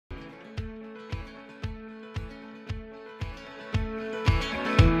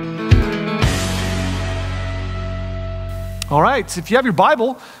All right, if you have your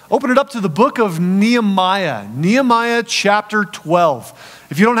Bible, open it up to the book of Nehemiah, Nehemiah chapter 12.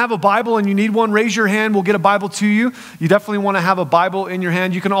 If you don't have a Bible and you need one, raise your hand. We'll get a Bible to you. You definitely want to have a Bible in your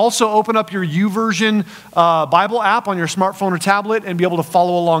hand. You can also open up your YouVersion Bible app on your smartphone or tablet and be able to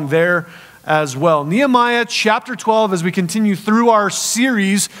follow along there as well. Nehemiah chapter 12, as we continue through our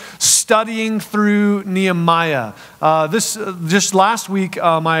series studying through Nehemiah. Just last week,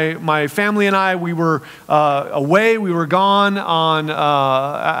 my family and I, we were away. We were gone on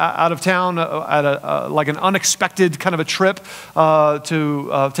out of town at like an unexpected kind of a trip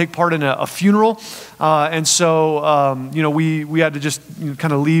to take part in a funeral. And so, we had to just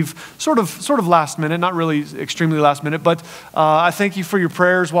kind of leave sort of last minute, not really extremely last minute, but I thank you for your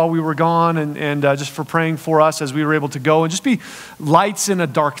prayers while we were gone and just for praying for us as we were able to go and just be lights in a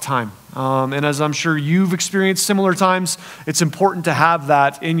dark time. And as I'm sure you've experienced similar times, it's important to have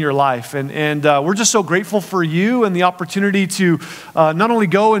that in your life. And we're just so grateful for you and the opportunity to not only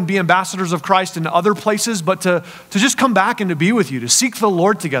go and be ambassadors of Christ in other places, but to just come back and to be with you, to seek the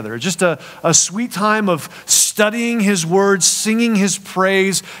Lord together. Just a sweet time of studying His words, singing His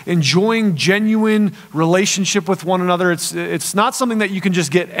praise, enjoying genuine relationship with one another. It's not something that you can just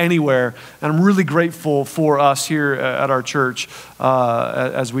get anywhere. And I'm really grateful for us here at our church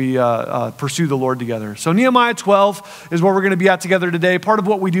as we pursue the Lord together. So Nehemiah 12 is where we're going to be at together today. Part of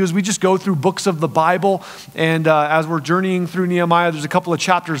what we do is we just go through books of the Bible, and as we're journeying through Nehemiah, there's a couple of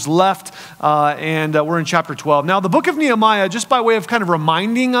chapters left, and we're in chapter 12. Now, the book of Nehemiah, just by way of kind of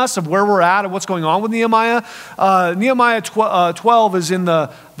reminding us of where we're at and what's going on with Nehemiah, Nehemiah 12 is in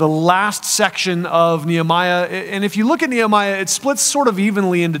the last section of Nehemiah. And if you look at Nehemiah, it splits sort of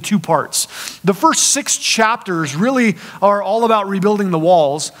evenly into two parts. The first 6 chapters really are all about rebuilding the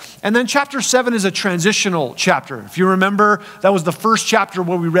walls. And then chapter 7 is a transitional chapter. If you remember, that was the first chapter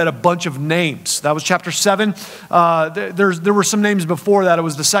where we read a bunch of names. That was chapter 7. There were some names before that. It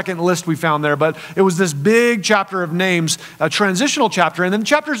was the second list we found there. But it was this big chapter of names, a transitional chapter. And then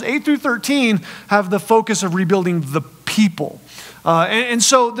chapters 8 through 13 have the focus of rebuilding the people. And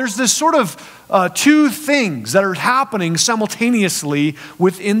so there's this sort of two things that are happening simultaneously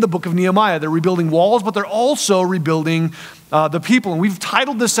within the book of Nehemiah. They're rebuilding walls, but they're also rebuilding the people. And we've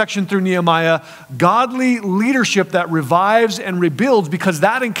titled this section through Nehemiah, Godly Leadership That Revives and Rebuilds, because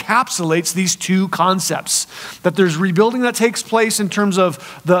that encapsulates these two concepts. That there's rebuilding that takes place in terms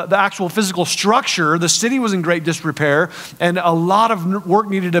of the actual physical structure. The city was in great disrepair, and a lot of work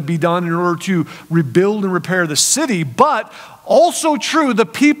needed to be done in order to rebuild and repair the city. But also true, the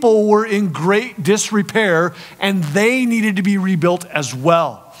people were in great disrepair, and they needed to be rebuilt as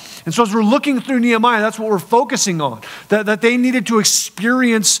well. And so as we're looking through Nehemiah, that's what we're focusing on, that they needed to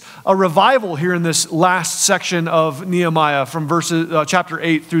experience a revival here in this last section of Nehemiah from chapter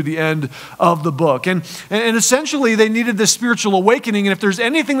 8 through the end of the book. And essentially, they needed this spiritual awakening. And if there's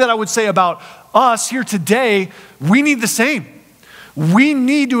anything that I would say about us here today, we need the same. We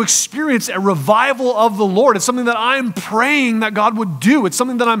need to experience a revival of the Lord. It's something that I'm praying that God would do. It's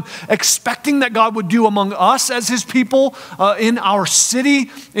something that I'm expecting that God would do among us as His people, in our city,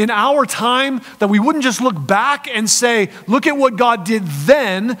 in our time, that we wouldn't just look back and say, look at what God did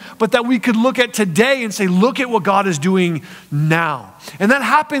then, but that we could look at today and say, look at what God is doing now. And that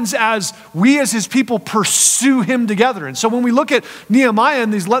happens as we as His people pursue Him together. And so when we look at Nehemiah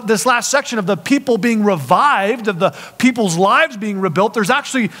and this last section of the people being revived, of the people's lives being rebuilt, there's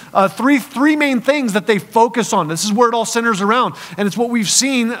actually three main things that they focus on. This is where it all centers around. And it's what we've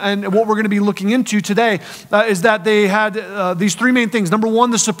seen and what we're going to be looking into today is that they had these 3 main things. Number 1,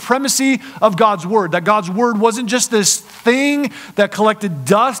 the supremacy of God's word. That God's word wasn't just this thing that collected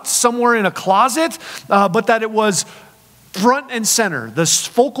dust somewhere in a closet, but that it was front and center, the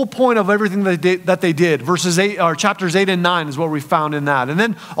focal point of everything that they did. Chapters 8 and 9 is what we found in that. And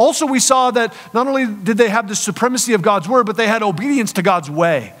then also we saw that not only did they have the supremacy of God's word, but they had obedience to God's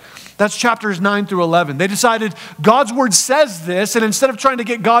way. That's chapters 9 through 11. They decided God's word says this, and instead of trying to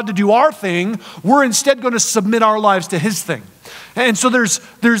get God to do our thing, we're instead going to submit our lives to His thing. And so there's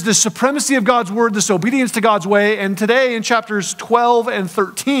this supremacy of God's word, this obedience to God's way. And today in chapters 12 and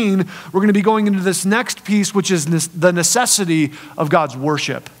 13, we're going to be going into this next piece, which is the necessity of God's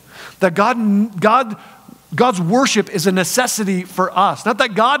worship. That God's worship is a necessity for us. Not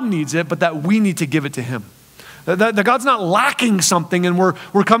that God needs it, but that we need to give it to Him. That God's not lacking something and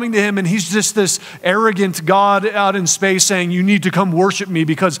we're coming to Him and He's just this arrogant God out in space saying, you need to come worship me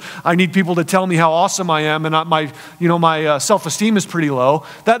because I need people to tell me how awesome I am and my self-esteem is pretty low.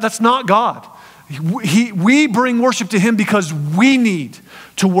 That's not God. We bring worship to Him because we need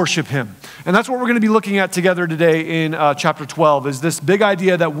to worship Him. And that's what we're going to be looking at together today in chapter 12, is this big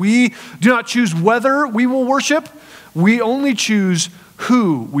idea that we do not choose whether we will worship, We only choose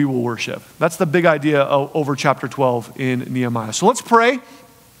who we will worship. That's the big idea over chapter 12 in Nehemiah. So let's pray,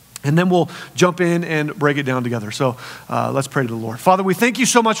 and then we'll jump in and break it down together. So let's pray to the Lord. Father, we thank you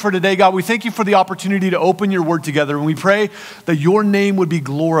so much for today, God. We thank you for the opportunity to open your word together, and we pray that your name would be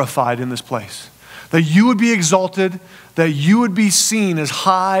glorified in this place, that you would be exalted, that you would be seen as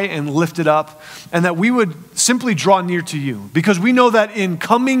high and lifted up, and that we would simply draw near to you, because we know that in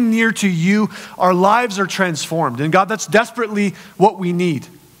coming near to you, our lives are transformed. And God, that's desperately what we need.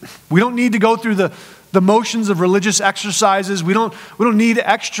 We don't need to go through the motions of religious exercises. We don't need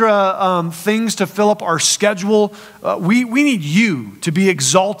extra things to fill up our schedule. We need you to be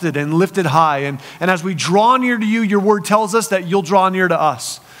exalted and lifted high. And as we draw near to you, your word tells us that you'll draw near to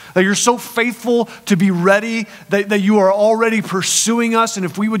us. That you're so faithful to be ready, that you are already pursuing us. And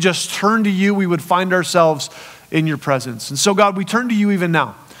if we would just turn to you, we would find ourselves in your presence. And so, God, we turn to you even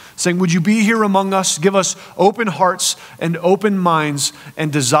now, saying, would you be here among us? Give us open hearts and open minds and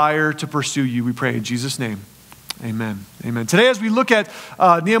desire to pursue you. We pray in Jesus' name. Amen. Amen. Today, as we look at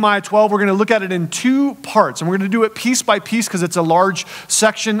Nehemiah 12, we're going to look at it in two parts. And we're going to do it piece by piece because it's a large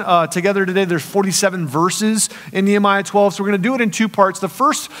section together today. There's 47 verses in Nehemiah 12. So we're going to do it in two parts. The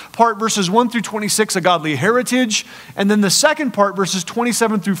first part, verses 1 through 26, a godly heritage. And then the second part, verses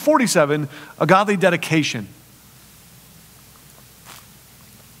 27 through 47, a godly dedication.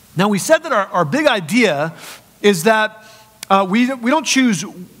 Now, we said that our big idea is that we don't choose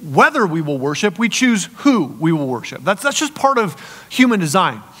whether we will worship, we choose who we will worship. That's just part of human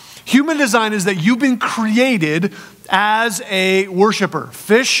design. Human design is that you've been created as a worshiper.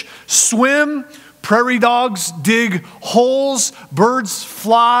 Fish swim, prairie dogs dig holes, birds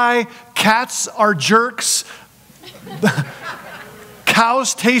fly, cats are jerks,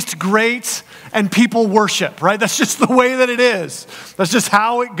 cows taste great, and people worship, right? That's just the way that it is. That's just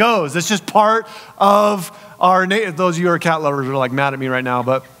how it goes. That's just part of our nature. Those of you who are cat lovers are like mad at me right now,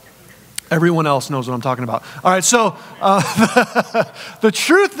 but everyone else knows what I'm talking about. All right, so the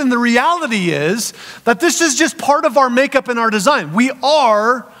truth and the reality is that this is just part of our makeup and our design. We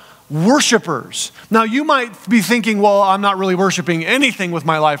are worshipers. Now, you might be thinking, well, I'm not really worshiping anything with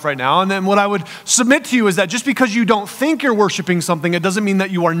my life right now. And then what I would submit to you is that just because you don't think you're worshiping something, it doesn't mean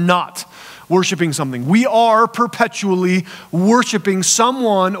that you are not worshiping something. We are perpetually worshiping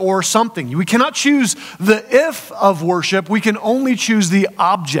someone or something. We cannot choose the if of worship. We can only choose the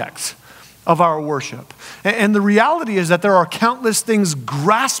object of our worship. And the reality is that there are countless things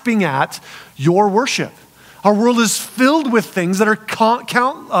grasping at your worship. Our world is filled with things that are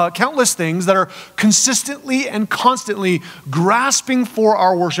countless things that are consistently and constantly grasping for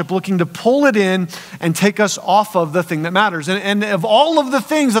our worship, looking to pull it in and take us off of the thing that matters. And of all of the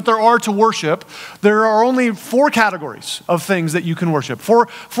things that there are to worship, there are only four categories of things that you can worship. Four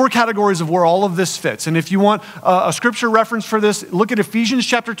categories of where all of this fits. And if you want a scripture reference for this, look at Ephesians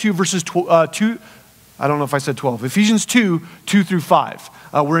chapter 2, verses 2. I don't know if I said 12. Ephesians 2, 2 through 5.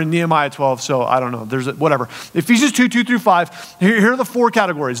 We're in Nehemiah 12, so I don't know. Whatever. Ephesians 2, 2 through 5. Here are the four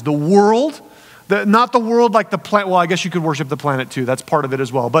categories. The world, not the world like the planet. Well, I guess you could worship the planet too. That's part of it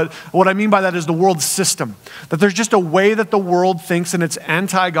as well. But what I mean by that is the world system. That there's just a way that the world thinks, and it's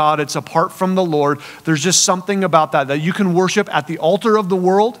anti-God. It's apart from the Lord. There's just something about that you can worship at the altar of the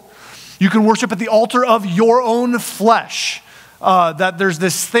world. You can worship at the altar of your own flesh. That there's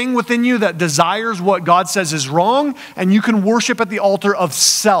this thing within you that desires what God says is wrong, and you can worship at the altar of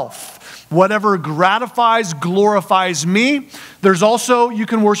self. Whatever gratifies, glorifies me. There's also, you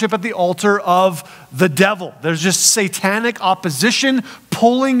can worship at the altar of the devil. There's just satanic opposition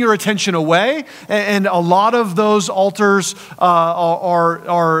pulling your attention away, and a lot of those altars are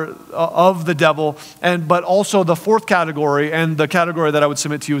of the devil. But also the fourth category, and the category that I would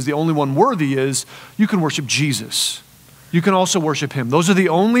submit to you is the only one worthy, is you can worship Jesus. You can also worship him. Those are the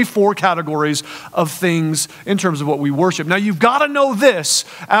only four categories of things in terms of what we worship. Now, you've got to know this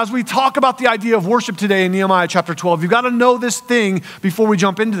as we talk about the idea of worship today in Nehemiah chapter 12. You've got to know this thing before we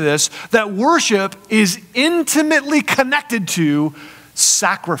jump into this, that worship is intimately connected to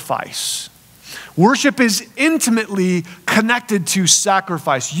sacrifice. Worship is intimately connected to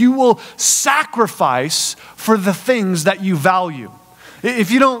sacrifice. You will sacrifice for the things that you value.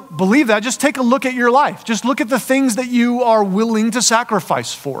 If you don't believe that, just take a look at your life. Just look at the things that you are willing to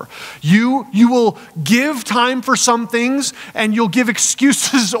sacrifice for. You will give time for some things, and you'll give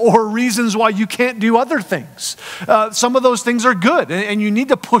excuses or reasons why you can't do other things. Some of those things are good, and you need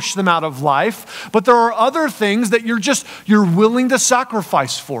to push them out of life. But there are other things that you're willing to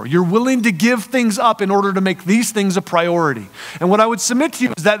sacrifice for. You're willing to give things up in order to make these things a priority. And what I would submit to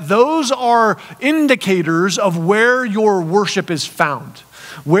you is that those are indicators of where your worship is found.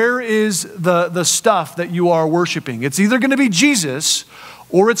 Where is the stuff that you are worshiping? It's either going to be Jesus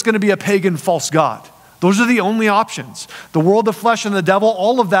or it's going to be a pagan false god. Those are the only options. The world, the flesh, and the devil,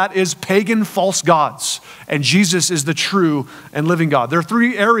 all of that is pagan false gods. And Jesus is the true and living God. There are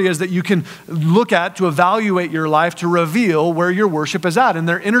three areas that you can look at to evaluate your life to reveal where your worship is at. And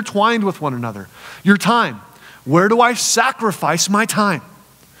they're intertwined with one another. Your time. Where do I sacrifice my time?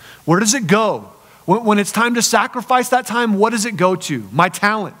 Where does it go? When it's time to sacrifice that time, what does it go to? My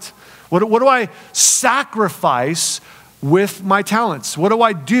talent. What do I sacrifice with my talents? What do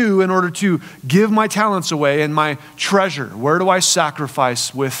I do in order to give my talents away and my treasure? Where do I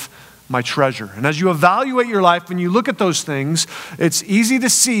sacrifice with my treasure? And as you evaluate your life and you look at those things, it's easy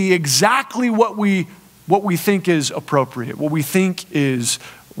to see exactly what we think is appropriate, what we think is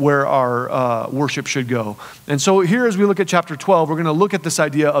where our worship should go. And so here, as we look at chapter 12, we're going to look at this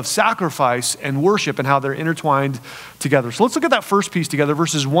idea of sacrifice and worship and how they're intertwined together. So let's look at that first piece together,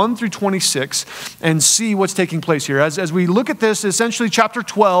 verses 1 through 26, and see what's taking place here. As we look at this, essentially chapter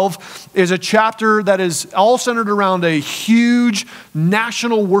 12 is a chapter that is all centered around a huge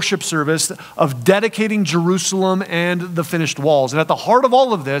national worship service of dedicating Jerusalem and the finished walls. And at the heart of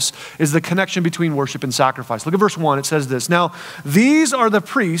all of this is the connection between worship and sacrifice. Look at verse 1. It says this: "Now these are the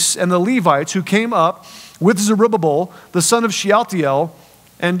priests and the Levites who came up with Zerubbabel, the son of Shealtiel,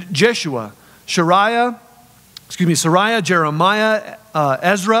 and Jeshua, Sariah, Jeremiah,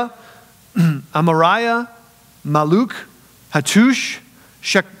 Ezra, Amariah, Maluk, Hattush,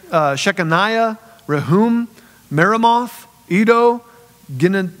 Shechaniah, Rehum, Meremoth, Edo,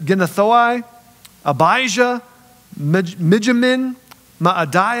 Ginnathoi, Abijah, Mijamin,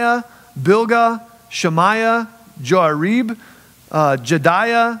 Maadiah, Bilgah, Shemaiah, Joarib,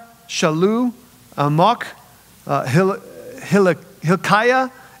 Jediah, Shalu, Amok, Hilkiah,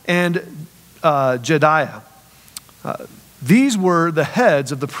 and Jediah. These were the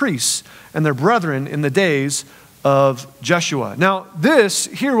heads of the priests and their brethren in the days of Jeshua." Now, this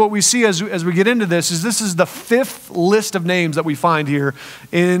here, what we see as we get into this is the fifth list of names that we find here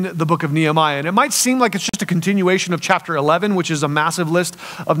in the book of Nehemiah. And it might seem like it's just a continuation of chapter 11, which is a massive list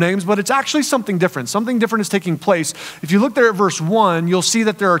of names, but it's actually something different. Something different is taking place. If you look there at verse 1, you'll see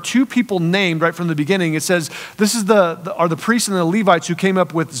that there are two people named right from the beginning. It says, this is are the priests and the Levites who came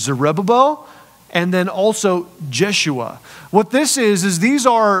up with Zerubbabel, and then also Jeshua. What this is these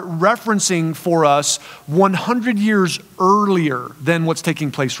are referencing for us 100 years earlier than what's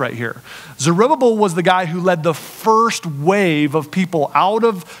taking place right here. Zerubbabel was the guy who led the first wave of people out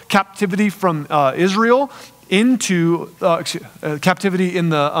of captivity from Israel into captivity from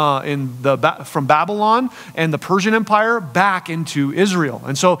Babylon and the Persian Empire back into Israel.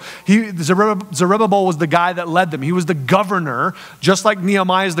 And so Zerubbabel was the guy that led them. He was the governor, just like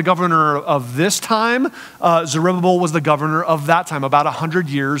Nehemiah is the governor of this time. Zerubbabel was the governor of that time, about 100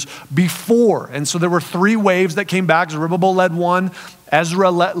 years before. And so there were three waves that came back. Zerubbabel led one,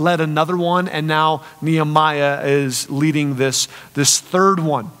 Ezra led another one, and now Nehemiah is leading this third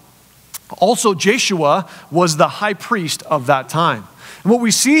one. Also, Jeshua was the high priest of that time. And what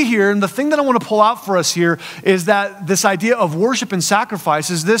we see here, and the thing that I want to pull out for us here, is that this idea of worship and sacrifice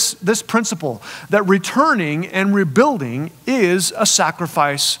is this principle, that returning and rebuilding is a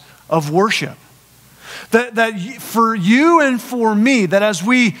sacrifice of worship. That for you and for me, that as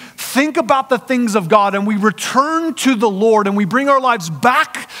we think about the things of God and we return to the Lord and we bring our lives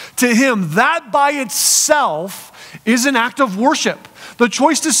back to Him, that by itself is an act of worship. The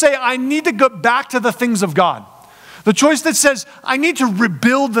choice to say, I need to go back to the things of God. The choice that says, I need to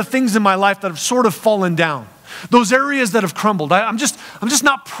rebuild the things in my life that have sort of fallen down. Those areas that have crumbled. I'm just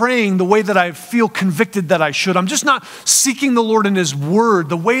not praying the way that I feel convicted that I should. I'm just not seeking the Lord in His Word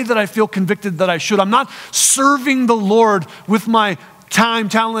the way that I feel convicted that I should. I'm not serving the Lord with my time,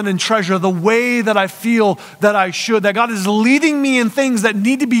 talent, and treasure the way that I feel that I should, that God is leading me in things that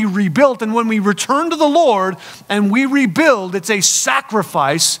need to be rebuilt. And when we return to the Lord and we rebuild, it's a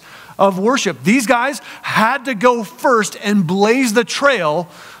sacrifice of worship. These guys had to go first and blaze the trail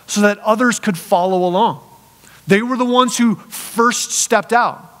so that others could follow along. They were the ones who first stepped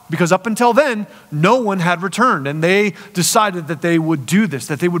out, because up until then, no one had returned. And they decided that they would do this,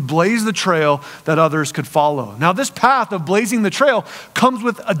 that they would blaze the trail that others could follow. Now, this path of blazing the trail comes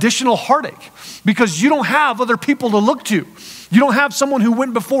with additional heartache, because you don't have other people to look to. You don't have someone who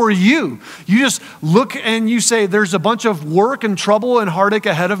went before you. You just look and you say, there's a bunch of work and trouble and heartache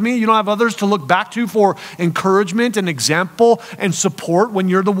ahead of me. You don't have others to look back to for encouragement and example and support when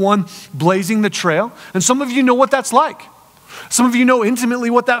you're the one blazing the trail. And some of you know what that's like. Some of you know intimately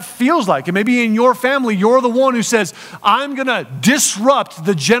what that feels like. And maybe in your family, you're the one who says, I'm going to disrupt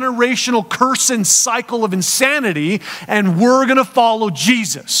the generational curse and cycle of insanity, and we're going to follow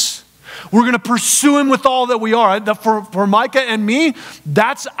Jesus. We're going to pursue him with all that we are. For Micah and me,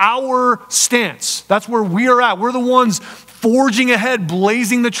 that's our stance. That's where we are at. We're the ones forging ahead,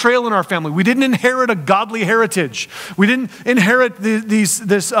 blazing the trail in our family. We didn't inherit a godly heritage. We didn't inherit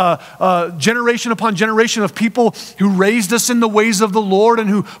this generation upon generation of people who raised us in the ways of the Lord and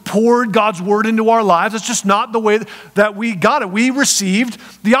who poured God's word into our lives. It's just not the way that we got it. We received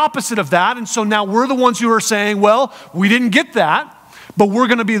the opposite of that. And so now we're the ones who are saying, well, we didn't get that, but we're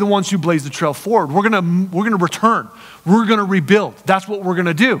going to be the ones who blaze the trail forward. We're going to return. We're going to rebuild. That's what we're going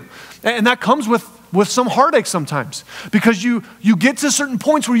to do. And that comes with some heartache sometimes, because you get to certain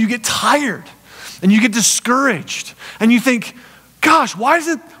points where you get tired and you get discouraged and you think, gosh, why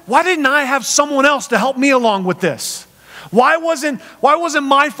didn't I have someone else to help me along with this? Why wasn't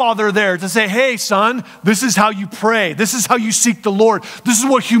my father there to say, hey, son, this is how you pray. This is how you seek the Lord. This is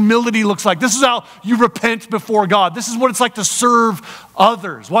what humility looks like. This is how you repent before God. This is what it's like to serve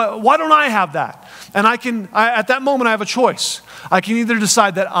others. Why don't I have that? And at that moment, I have a choice. I can either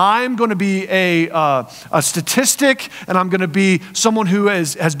decide that I'm going to be a statistic, and I'm going to be someone who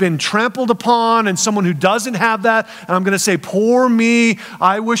has been trampled upon and someone who doesn't have that, and I'm going to say, poor me,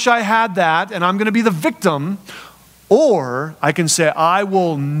 I wish I had that, and I'm going to be the victim. Or I can say, I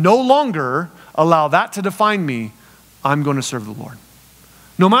will no longer allow that to define me. I'm going to serve the Lord.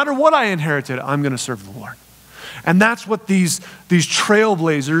 No matter what I inherited, I'm going to serve the Lord. And that's what these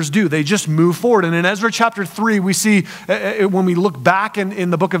trailblazers do. They just move forward. And in Ezra chapter 3, we see, when we look back in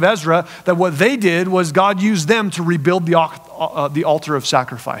the book of Ezra, that what they did was God used them to rebuild the altar of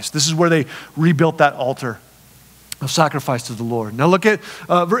sacrifice. This is where they rebuilt that altar of sacrifice to the Lord. Now look at,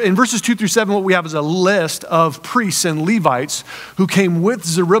 in verses 2 through 7, what we have is a list of priests and Levites who came with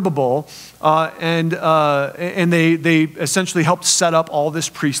Zerubbabel, and they essentially helped set up all this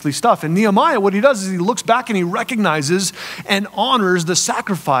priestly stuff. And Nehemiah, what he does is he looks back and he recognizes and honors the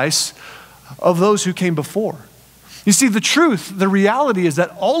sacrifice of those who came before. You see, the reality is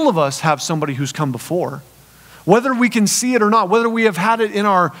that all of us have somebody who's come before. Whether we can see it or not, whether we have had it in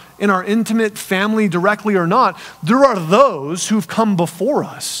our intimate family directly or not, there are those who've come before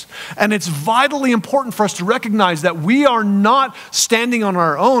us. And it's vitally important for us to recognize that we are not standing on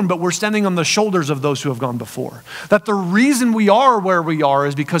our own, but we're standing on the shoulders of those who have gone before. That the reason we are where we are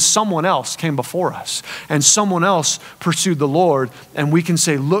is because someone else came before us and someone else pursued the Lord. And we can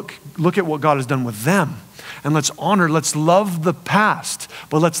say, look at what God has done with them. And let's love the past,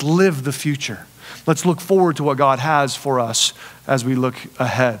 but let's live the future. Let's look forward to what God has for us as we look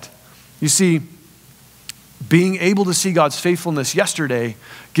ahead. You see, being able to see God's faithfulness yesterday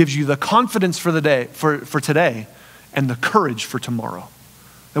gives you the confidence for the day, for today, and the courage for tomorrow.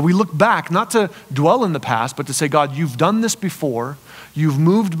 That we look back, not to dwell in the past, but to say, God, you've done this before, you've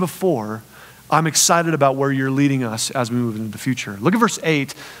moved before. I'm excited about where you're leading us as we move into the future. Look at verse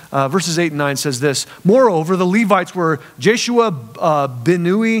 8. Verses 8 and 9 says this: Moreover, the Levites were Jeshua,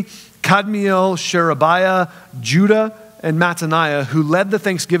 Binui, Kadmiel, Sherebiah, Judah, and Mattaniah, who led the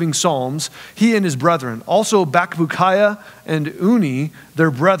thanksgiving psalms, he and his brethren. Also Bakbukiah and Uni, their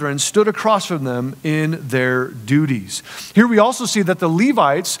brethren, stood across from them in their duties. Here we also see that the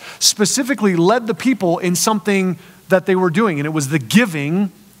Levites specifically led the people in something that they were doing, and it was the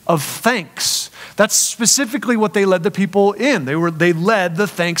giving of thanks. That's specifically what they led the people in. They led the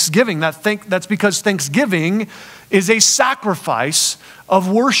thanksgiving. That's because thanksgiving is a sacrifice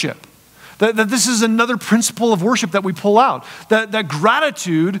of worship. That this is another principle of worship that we pull out. That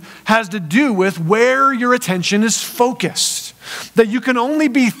gratitude has to do with where your attention is focused. That you can only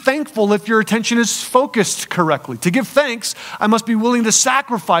be thankful if your attention is focused correctly. To give thanks, I must be willing to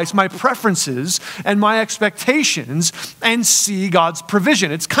sacrifice my preferences and my expectations and see God's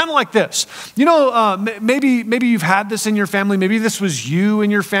provision. It's kind of like this. You know, maybe you've had this in your family. Maybe this was you in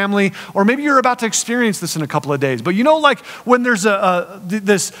your family, or maybe you're about to experience this in a couple of days. But you know, like when there's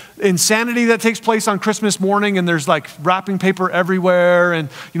this insanity that takes place on Christmas morning, and there's like wrapping paper everywhere, and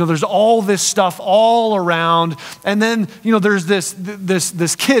you know, there's all this stuff all around, and then you know, there's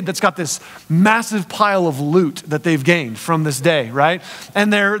this kid that's got this massive pile of loot that they've gained from this day, right?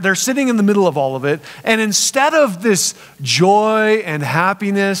 And they're sitting in the middle of all of it, and instead of this joy and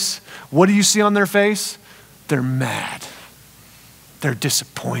happiness, what do you see on their face? They're mad. They're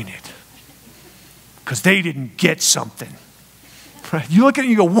disappointed because they didn't get something. Right? You look at it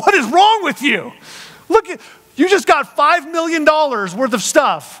and you go, what is wrong with you? You just got $5 million worth of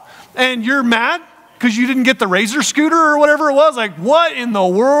stuff and you're mad? because you didn't get the Razor scooter or whatever it was. Like, what in the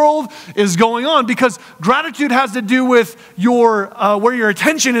world is going on? Because gratitude has to do with where your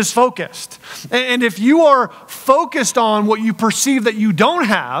attention is focused. And if you are focused on what you perceive that you don't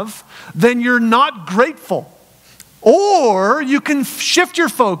have, then you're not grateful. Or you can shift your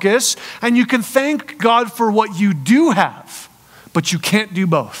focus and you can thank God for what you do have, but you can't do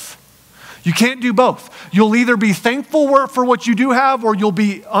both. You can't do both. You'll either be thankful for what you do have, or you'll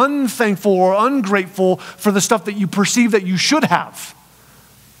be unthankful or ungrateful for the stuff that you perceive that you should have.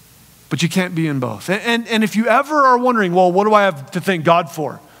 But you can't be in both. And if you ever are wondering, well, what do I have to thank God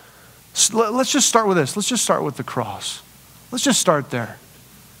for? Let's just start with this. Let's just start with the cross. Let's just start there.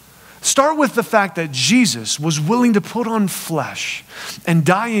 Start with the fact that Jesus was willing to put on flesh and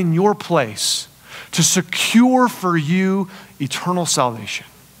die in your place to secure for you eternal salvation.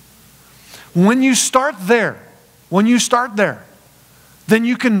 When you start there, then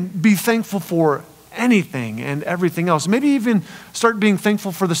you can be thankful for anything and everything else. Maybe even start being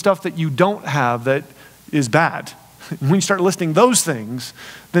thankful for the stuff that you don't have that is bad. When you start listing those things,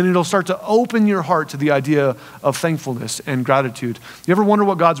 then it'll start to open your heart to the idea of thankfulness and gratitude. You ever wonder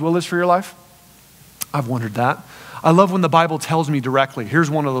what God's will is for your life? I've wondered that. I love when the Bible tells me directly. Here's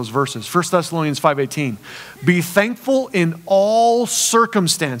one of those verses, 1 Thessalonians 5:18. Be thankful in all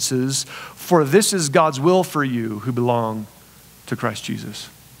circumstances, for this is God's will for you who belong to Christ Jesus.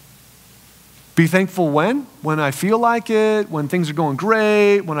 Be thankful when? When I feel like it, when things are going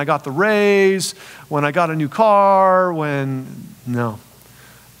great, when I got the raise, when I got a new car, no.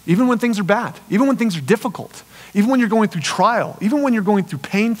 Even when things are bad, even when things are difficult, even when you're going through trial, even when you're going through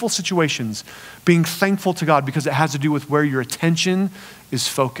painful situations, being thankful to God because it has to do with where your attention is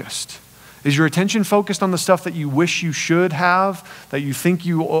focused. Is your attention focused on the stuff that you wish you should have, that you think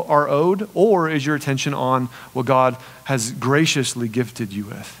you are owed, or is your attention on what God has graciously gifted you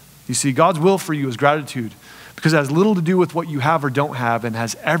with? You see, God's will for you is gratitude because it has little to do with what you have or don't have and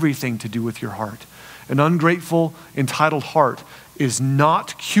has everything to do with your heart. An ungrateful, entitled heart is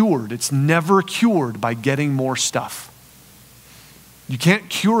not cured. It's never cured by getting more stuff. You can't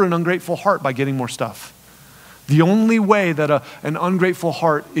cure an ungrateful heart by getting more stuff. The only way that an ungrateful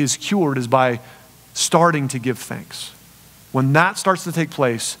heart is cured is by starting to give thanks. When that starts to take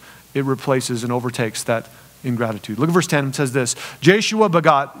place, it replaces and overtakes that ingratitude. Look at verse 10. It says this: Jeshua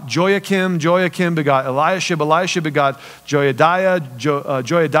begot Joachim, Joachim begot Eliashib, Eliashib begot Joiadiah,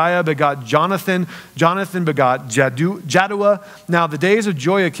 Joiadiah begot Jonathan, Jonathan begot Jaddua. Now the days of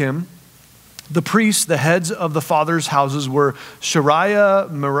Joachim, the priests, the heads of the fathers' houses were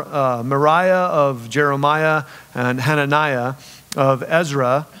Shariah, Moriah of Jeremiah, and Hananiah of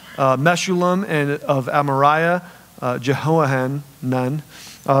Ezra, Meshullam and of Amariah, Jehohanan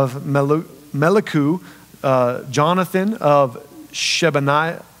of Meliku, Jonathan of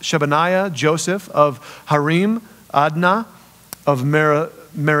Shebaniah, Joseph of Harim, Adnah of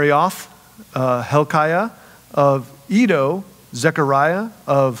Marioth, Helkiah of Edo, Zechariah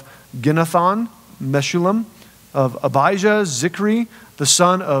of Ginnathon, Meshullam of Abijah, Zikri, the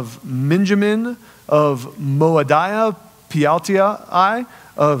son of Minjamin of Moadiah, Pealtiai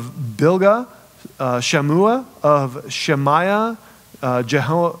of Bilgah, Shamua of Shemaiah,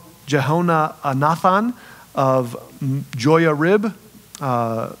 Jehonathan of Joyarib,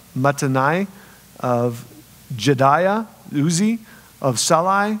 Mattanai of Jediah, Uzi of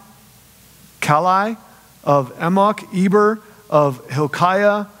Salai, Kalai of Emok, Eber of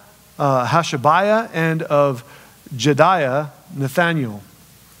Hilkiah, Hashabiah, and of Jediah, Nathaniel.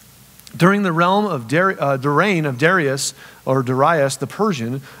 During the reign of Darius the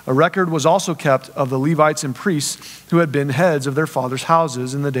Persian, a record was also kept of the Levites and priests who had been heads of their fathers'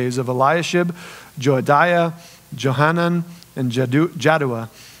 houses in the days of Eliashib, Joadiah, Johanan, and Jaddua,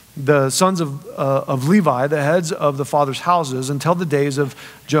 the sons of Levi, the heads of the fathers' houses, until the days of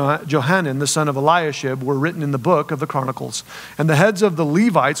Johanan, the son of Eliashib, were written in the book of the Chronicles. And the heads of the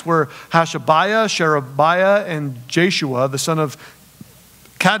Levites were Hashabiah, Sherebiah, and Jeshua, the son of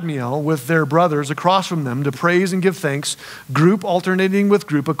Kadmiel, with their brothers across from them, to praise and give thanks, group alternating with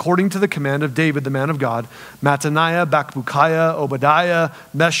group, according to the command of David, the man of God. Mattaniah, Bakbukiah, Obadiah,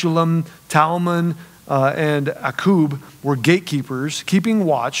 Meshullam, Talmon, and Akub were gatekeepers, keeping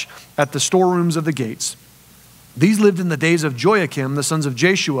watch at the storerooms of the gates. These lived in the days of Joachim, the sons of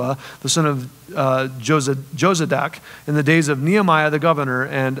Jeshua, the son of Jozadak, in the days of Nehemiah the governor,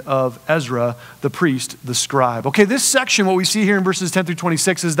 and of Ezra the priest, the scribe. Okay, this section, what we see here in verses 10 through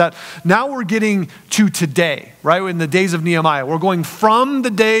 26 is that now we're getting to today, right? In the days of Nehemiah. We're going from the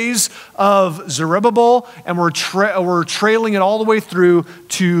days of Zerubbabel, and we're trailing it all the way through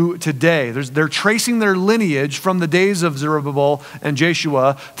to today. They're tracing their lineage from the days of Zerubbabel and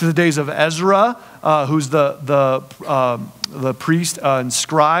Jeshua to the days of Ezra, who's the priest and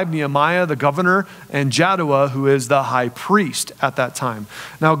scribe, Nehemiah, the governor, and Jaddua, who is the high priest at that time.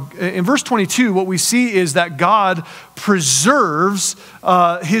 Now, in verse 22, what we see is that God preserves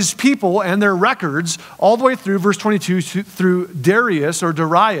his people and their records all the way through verse 22 through Darius,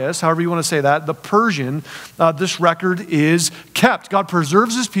 however you want to say that, the Persian. This record is kept. God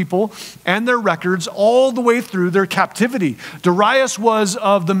preserves his people and their records all the way through their captivity. Darius was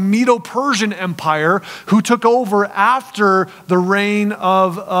of the Medo-Persian Empire, who took over after the reign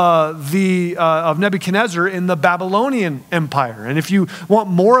of Nebuchadnezzar in the Babylonian Empire. And if you want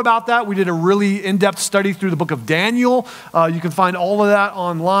more about that, we did a really in-depth study through the book of Daniel. You can find all of that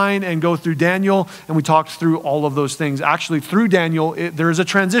online and go through Daniel, and we talked through all of those things. Actually, through Daniel, there is a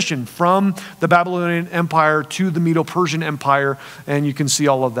transition from the Babylonian Empire to the Medo-Persian Empire, and you can see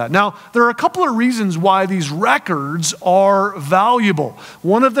all of that. Now, there are a couple of reasons why these records are valuable.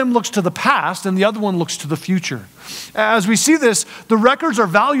 One of them looks to the past, and the other one looks to the future. As we see this, the records are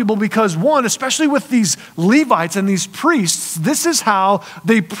valuable because, one, especially with these Levites and these priests, this is how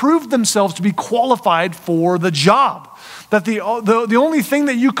they proved themselves to be qualified for the job. That the only thing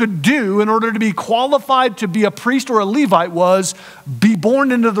that you could do in order to be qualified to be a priest or a Levite was be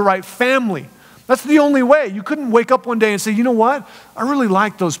born into the right family. That's the only way. You couldn't wake up one day and say, you know what? I really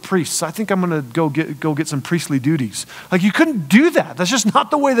like those priests. I think I'm going to go get some priestly duties. Like, you couldn't do that. That's just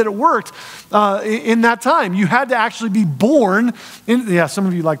not the way that it worked in that time. You had to actually be born in. Yeah, some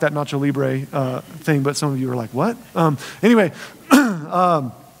of you like that Nacho Libre thing, but some of you are like, what? Anyway,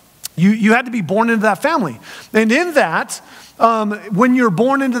 you had to be born into that family. And in that, when you're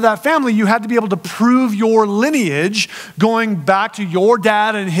born into that family, you had to be able to prove your lineage going back to your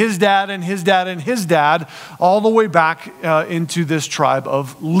dad and his dad and his dad and his dad, all the way back into this tribe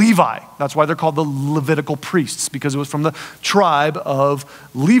of Levi. That's why they're called the Levitical priests, because it was from the tribe of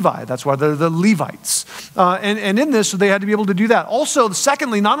Levi. That's why they're the Levites. And in this, so they had to be able to do that. Also,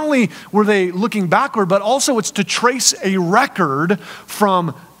 secondly, not only were they looking backward, but also it's to trace a record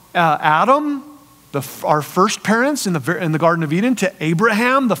from Adam, our first parents in the Garden of Eden, to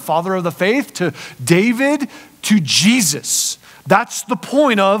Abraham, the father of the faith, to David, to Jesus. That's the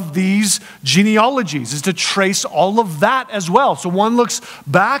point of these genealogies, is to trace all of that as well. So one looks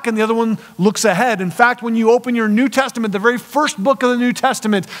back and the other one looks ahead. In fact, when you open your New Testament, the very first book of the New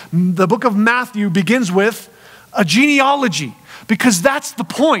Testament, the book of Matthew, begins with a genealogy, because that's the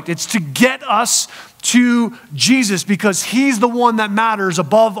point. It's to get us to Jesus, because he's the one that matters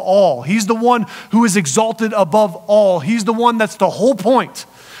above all. He's the one who is exalted above all. He's the one that's the whole point.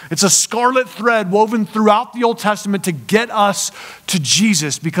 It's a scarlet thread woven throughout the Old Testament to get us to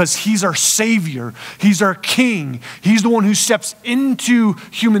Jesus, because he's our Savior. He's our King. He's the one who steps into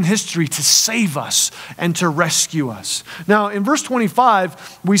human history to save us and to rescue us. Now, in verse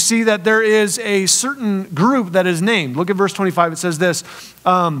 25, we see that there is a certain group that is named. Look at verse 25. It says this.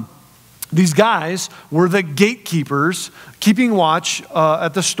 These guys were the gatekeepers keeping watch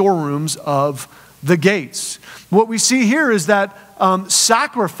at the storerooms of the gates. What we see here is that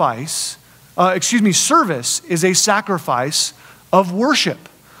service is a sacrifice of worship.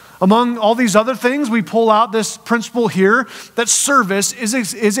 Among all these other things, we pull out this principle here that service is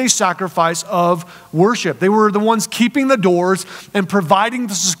a sacrifice of worship. They were the ones keeping the doors and providing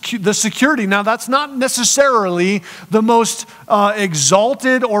the security. Now, that's not necessarily the most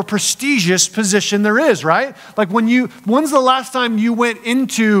exalted or prestigious position there is, right? Like when's the last time you went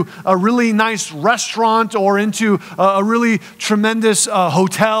into a really nice restaurant or into a really tremendous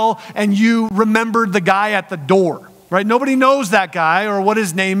hotel and you remembered the guy at the door? Right? Nobody knows that guy or what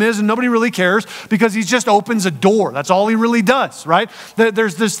his name is, and nobody really cares, because he just opens a door. That's all he really does, right?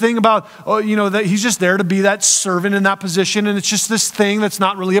 There's this thing about, that he's just there to be that servant in that position, and it's just this thing that's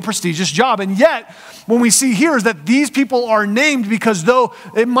not really a prestigious job. And yet, when we see here is that these people are named because though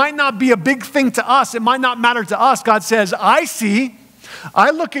it might not be a big thing to us, it might not matter to us, God says, I see,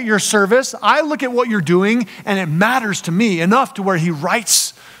 I look at your service, I look at what you're doing, and it matters to me enough to where he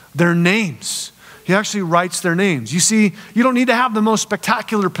writes their names. He actually writes their names. You see, you don't need to have the most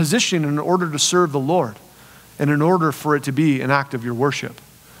spectacular position in order to serve the Lord and in order for it to be an act of your worship.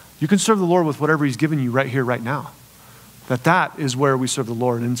 You can serve the Lord with whatever he's given you right here, right now. That is where we serve the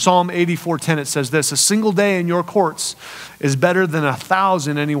Lord. In Psalm 84:10, it says this: a single day in your courts is better than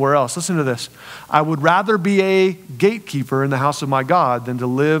 1,000 anywhere else. Listen to this. I would rather be a gatekeeper in the house of my God than to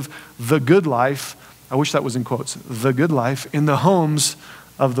live the good life. I wish that was in quotes. The good life in the homes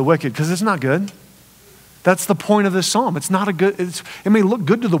of the wicked, because it's not good. That's the point of this psalm. It's not a good, it may look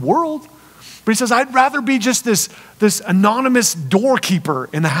good to the world, but he says, I'd rather be just this anonymous doorkeeper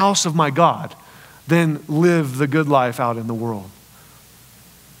in the house of my God than live the good life out in the world.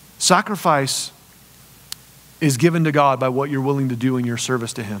 Sacrifice is given to God by what you're willing to do in your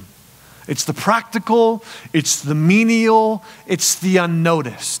service to him. It's the practical, it's the menial, it's the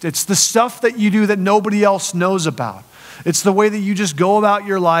unnoticed. It's the stuff that you do that nobody else knows about. It's the way that you just go about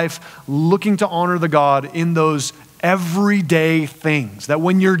your life looking to honor the God in those everyday things. That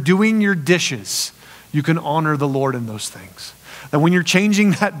when you're doing your dishes, you can honor the Lord in those things. That when you're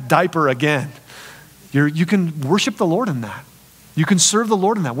changing that diaper again, you can worship the Lord in that. You can serve the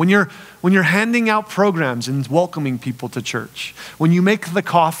Lord in that. When you're handing out programs and welcoming people to church, when you make the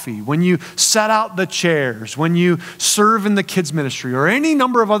coffee, when you set out the chairs, when you serve in the kids ministry, or any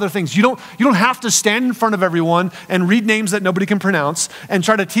number of other things, you don't have to stand in front of everyone and read names that nobody can pronounce and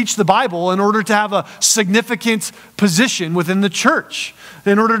try to teach the Bible in order to have a significant position within the church,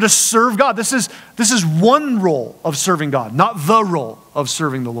 in order to serve God. This is one role of serving God, not the role of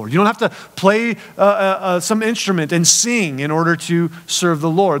serving the Lord. You don't have to play some instrument and sing in order to serve the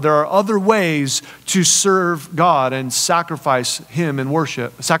Lord. There are other ways to serve God and sacrifice to Him in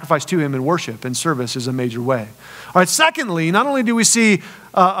worship, and service is a major way. All right, secondly, not only do we see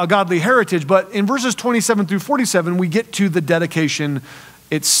a godly heritage, but in verses 27 through 47, we get to the dedication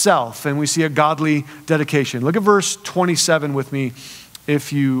itself, and we see a godly dedication. Look at verse 27 with me,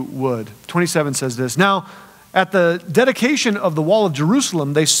 if you would. 27 says this: Now, at the dedication of the wall of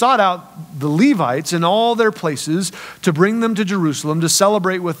Jerusalem, they sought out the Levites in all their places to bring them to Jerusalem to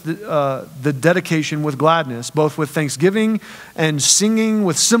celebrate with the dedication with gladness, both with thanksgiving and singing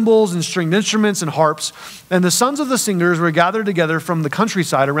with cymbals and stringed instruments and harps. And the sons of the singers were gathered together from the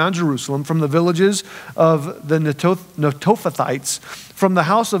countryside around Jerusalem, from the villages of the Netophathites, from the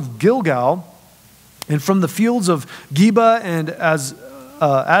house of Gilgal, and from the fields of Geba and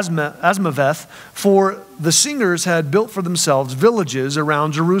Asmaveth, for the singers had built for themselves villages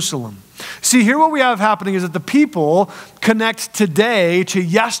around Jerusalem. See, here what we have happening is that the people connect today to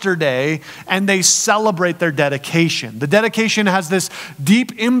yesterday and they celebrate their dedication. The dedication has this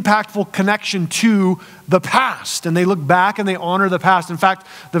deep, impactful connection to the past, and they look back and they honor the past. In fact,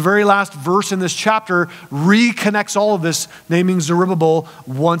 the very last verse in this chapter reconnects all of this, naming Zerubbabel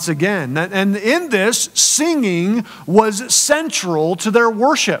once again. And in this, singing was central to their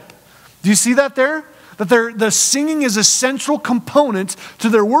worship. Do you see that there? That the singing is a central component to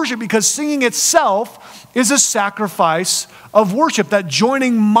their worship, because singing itself is a sacrifice of worship. That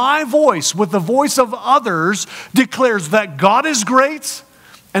joining my voice with the voice of others declares that God is great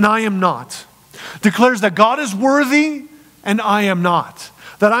and I am not. Declares that God is worthy and I am not.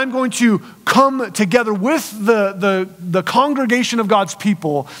 That I'm going to come together with the congregation of God's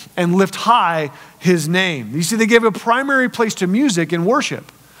people and lift high His name. You see, they gave a primary place to music in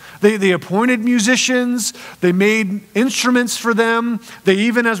worship. They appointed musicians. They made instruments for them. They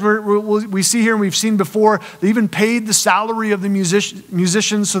even, as we see here and we've seen before, they even paid the salary of the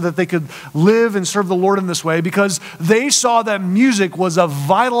musicians so that they could live and serve the Lord in this way, because they saw that music was a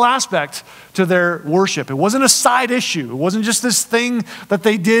vital aspect to their worship. It wasn't a side issue. It wasn't just this thing that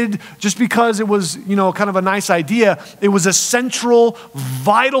they did just because it was, kind of a nice idea. It was a central,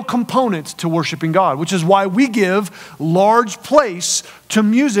 vital component to worshiping God, which is why we give large place to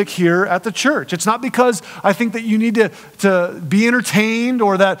music here at the church. It's not because I think that you need to be entertained,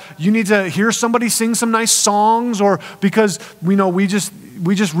 or that you need to hear somebody sing some nice songs, or because we just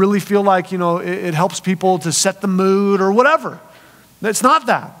really feel like it helps people to set the mood or whatever. It's not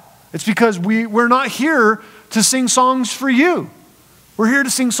that. It's because we're not here to sing songs for you. We're here to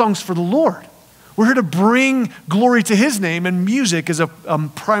sing songs for the Lord. We're here to bring glory to His name, and music is a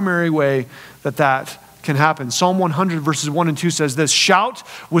primary way that can happen. Psalm 100 verses 1 and 2 says this: Shout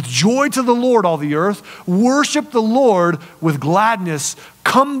with joy to the Lord, all the earth. Worship the Lord with gladness.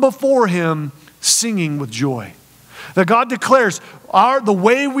 Come before Him singing with joy. That God declares the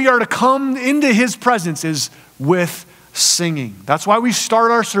way we are to come into His presence is with singing. That's why we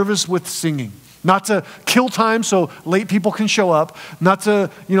start our service with singing. Not to kill time so late people can show up, not to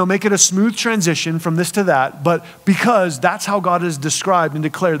make it a smooth transition from this to that, but because that's how God has described and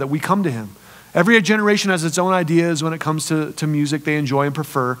declared that we come to Him. Every generation has its own ideas when it comes to music they enjoy and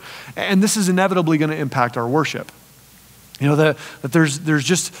prefer, and this is inevitably going to impact our worship. That there's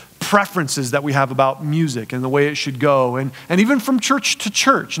just preferences that we have about music and the way it should go. And even from church to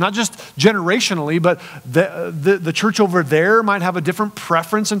church, not just generationally, but the church over there might have a different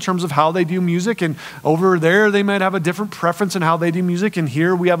preference in terms of how they do music. And over there, they might have a different preference in how they do music. And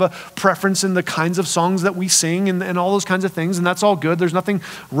here we have a preference in the kinds of songs that we sing and all those kinds of things. And that's all good. There's nothing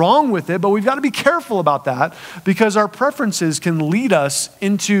wrong with it. But we've got to be careful about that because our preferences can lead us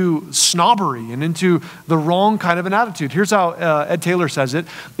into snobbery and into the wrong kind of an attitude. Here's how Ed Taylor says it.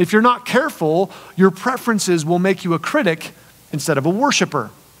 If you're not careful, your preferences will make you a critic instead of a worshiper.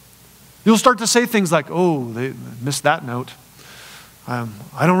 You'll start to say things like, oh, they missed that note. I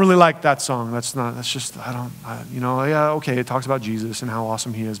don't really like that song. Yeah, okay, it talks about Jesus and how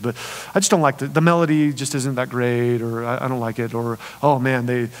awesome he is, but I just don't like the melody just isn't that great, or I don't like it, or, oh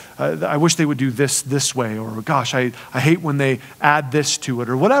man, I wish they would do this way, or gosh, I hate when they add this to it,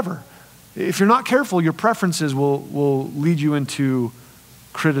 or whatever. If you're not careful, your preferences will lead you into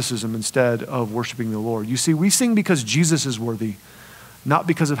criticism instead of worshiping the Lord. You see, we sing because Jesus is worthy, not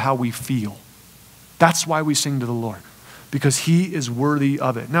because of how we feel. That's why we sing to the Lord, because he is worthy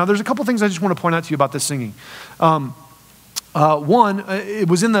of it. Now, there's a couple things I just want to point out to you about this singing. One, it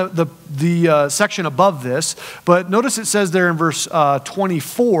was in the section above this, but notice it says there in verse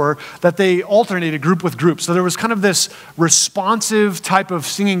 24 that they alternated group with group. So there was kind of this responsive type of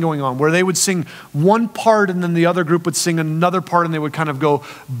singing going on where they would sing one part and then the other group would sing another part and they would kind of go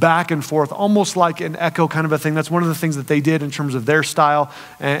back and forth, almost like an echo kind of a thing. That's one of the things that they did in terms of their style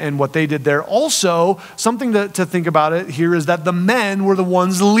and what they did there. Also, something to think about it here is that the men were the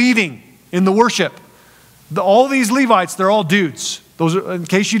ones leading in the worship. All these Levites, they're all dudes. Those are, in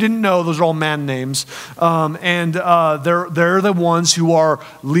case you didn't know, those are all man names. They're the ones who are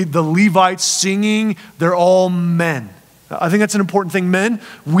the Levites singing. They're all men. I think that's an important thing. Men,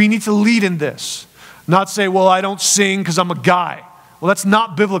 we need to lead in this. Not say, well, I don't sing because I'm a guy. Well, that's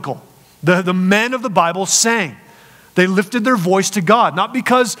not biblical. The men of the Bible sang. They lifted their voice to God, not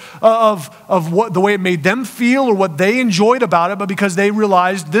because of what the way it made them feel or what they enjoyed about it, but because they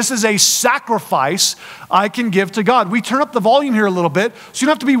realized this is a sacrifice I can give to God. We turn up the volume here a little bit, so you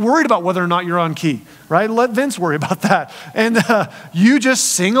don't have to be worried about whether or not you're on key, right? Let Vince worry about that. And you just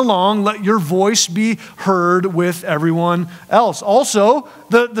sing along, let your voice be heard with everyone else. Also,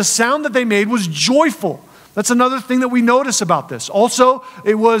 the sound that they made was joyful. That's another thing that we notice about this. Also,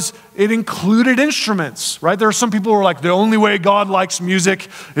 it included instruments, right? There are some people who are like, the only way God likes music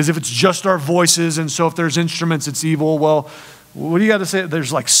is if it's just our voices, and so if there's instruments, it's evil. Well, what do you got to say?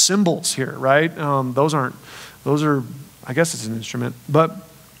 There's like cymbals here, right? Those are, I guess it's an instrument. But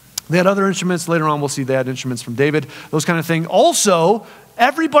they had other instruments. Later on, we'll see they had instruments from David, those kind of things. Also,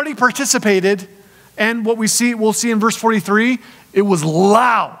 everybody participated, and we'll see in verse 43, it was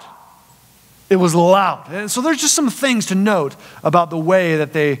loud. It was loud. And so there's just some things to note about the way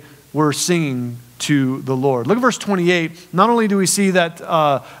that they were singing to the Lord. Look at verse 28. Not only do we see that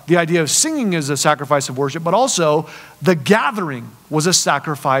the idea of singing is a sacrifice of worship, but also the gathering was a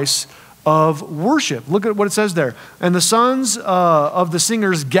sacrifice of worship. Look at what it says there. And the sons of the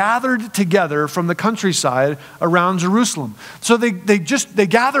singers gathered together from the countryside around Jerusalem. So they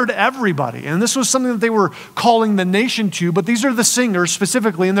gathered everybody. And this was something that they were calling the nation to, but these are the singers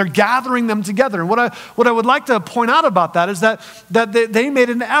specifically, and they're gathering them together. And what I would like to point out about that is that they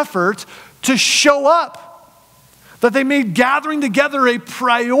made an effort to show up. That they made gathering together a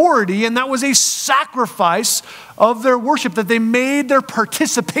priority, and that was a sacrifice of their worship, that they made their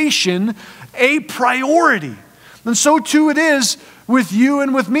participation a priority. And so too it is with you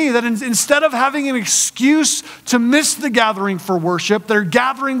and with me, that instead of having an excuse to miss the gathering for worship, their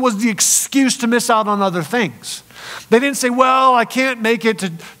gathering was the excuse to miss out on other things. They didn't say, well, I can't make it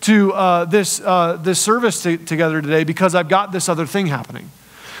to this service together today because I've got this other thing happening.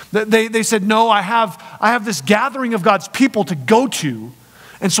 They said, no, I have this gathering of God's people to go to,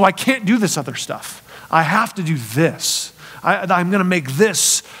 and so I can't do this other stuff. I have to do this. I'm going to make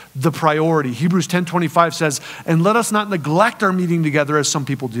this the priority. Hebrews 10:25 says, and let us not neglect our meeting together as some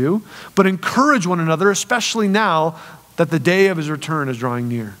people do, but encourage one another, especially now that the day of his return is drawing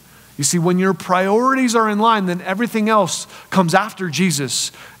near. You see, when your priorities are in line, then everything else comes after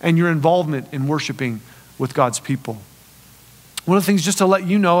Jesus and your involvement in worshiping with God's people. One of the things just to let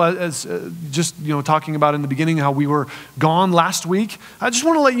you know, as talking about in the beginning how we were gone last week, I just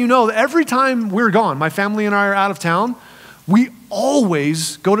want to let you know that every time we're gone, my family and I are out of town, we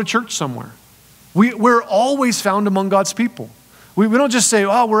always go to church somewhere. We're always found among God's people. We don't just say,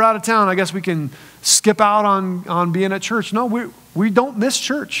 oh, we're out of town, I guess we can skip out on being at church. No, we don't miss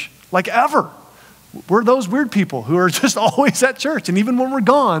church, like ever. We're those weird people who are just always at church. And even when we're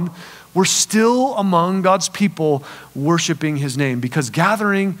gone, We're still among God's people worshiping his name because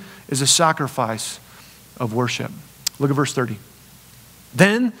gathering is a sacrifice of worship. Look at verse 30.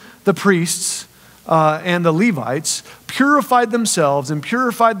 Then the priests and the Levites purified themselves and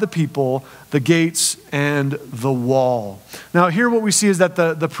purified the people, the gates, and the wall. Now here what we see is that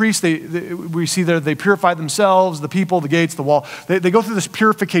the priests, we see that they purified themselves, the people, the gates, the wall. They go through this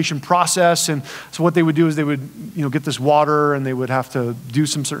purification process, and so what they would do is they would get this water, and they would have to do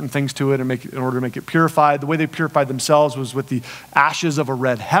some certain things to it in order to make it purified. The way they purified themselves was with the ashes of a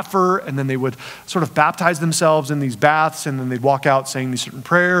red heifer, and then they would sort of baptize themselves in these baths, and then they'd walk out saying these certain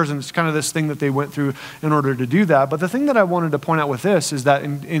prayers, and it's kind of this thing that they went through in order to do that. But the thing that I wanted to point out with this is that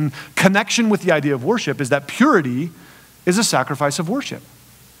in connection with the idea of worship is that purity is a sacrifice of worship.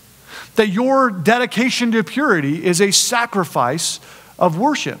 That your dedication to purity is a sacrifice of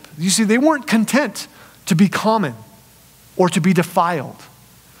worship. You see, they weren't content to be common or to be defiled.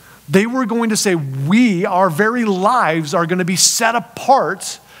 They were going to say, our very lives are going to be set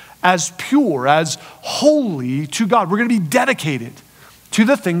apart as pure, as holy to God. We're going to be dedicated to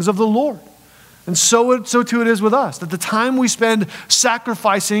the things of the Lord. And so too it is with us, that the time we spend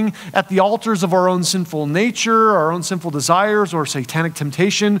sacrificing at the altars of our own sinful nature, our own sinful desires, or satanic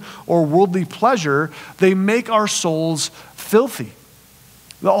temptation, or worldly pleasure, they make our souls filthy.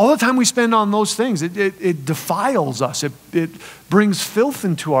 All the time we spend on those things, it defiles us. It brings filth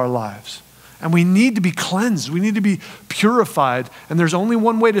into our lives. And we need to be cleansed. We need to be purified. And there's only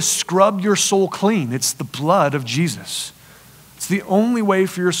one way to scrub your soul clean. It's the blood of Jesus. It's the only way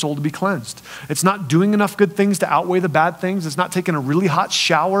for your soul to be cleansed. It's not doing enough good things to outweigh the bad things. It's not taking a really hot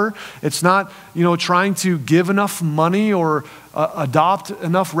shower. It's not, trying to give enough money or adopt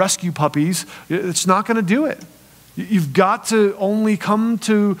enough rescue puppies. It's not going to do it. You've got to only come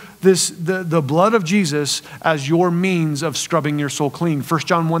to the blood of Jesus as your means of scrubbing your soul clean. 1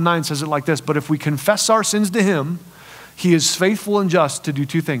 John 1:9 says it like this, but if we confess our sins to him, he is faithful and just to do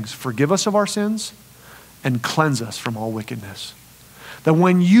two things, forgive us of our sins and cleanse us from all wickedness. That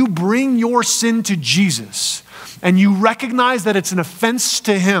when you bring your sin to Jesus and you recognize that it's an offense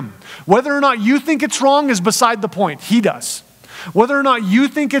to him, whether or not you think it's wrong is beside the point. He does. Whether or not you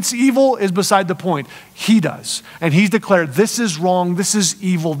think it's evil is beside the point. He does. And he's declared, this is wrong, this is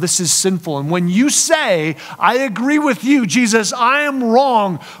evil, this is sinful. And when you say, I agree with you, Jesus, I am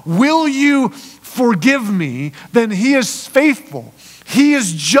wrong, will you forgive me? Then he is faithful. He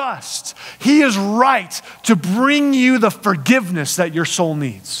is just. He is right to bring you the forgiveness that your soul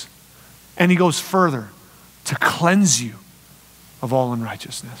needs. And he goes further to cleanse you of all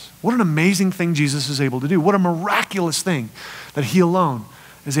unrighteousness. What an amazing thing Jesus is able to do. What a miraculous thing that he alone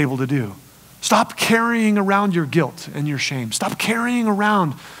is able to do. Stop carrying around your guilt and your shame. Stop carrying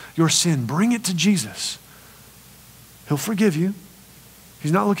around your sin. Bring it to Jesus. He'll forgive you.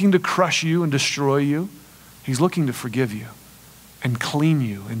 He's not looking to crush you and destroy you. He's looking to forgive you and clean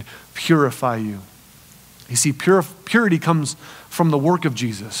you and purify you. You see, purity comes from the work of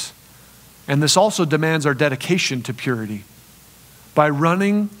Jesus. And this also demands our dedication to purity by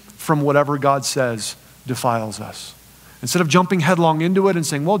running from whatever God says defiles us. Instead of jumping headlong into it and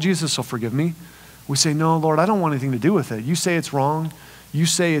saying, well, Jesus will forgive me, we say, no, Lord, I don't want anything to do with it. You say it's wrong. You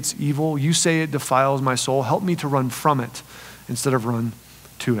say it's evil. You say it defiles my soul. Help me to run from it instead of run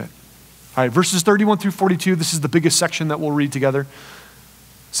to it. All right, verses 31 through 42, this is the biggest section that we'll read together. It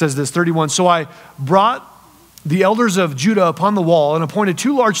says this, 31, so I brought the elders of Judah upon the wall and appointed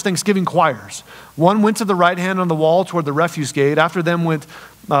 2 large thanksgiving choirs. One went to the right hand on the wall toward the refuse gate. After them went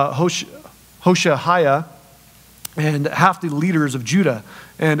Hoshaiah and half the leaders of Judah,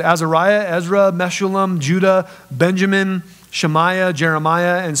 and Azariah, Ezra, Meshullam, Judah, Benjamin, Shemaiah,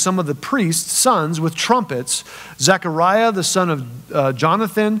 Jeremiah, and some of the priests' sons with trumpets, Zechariah, the son of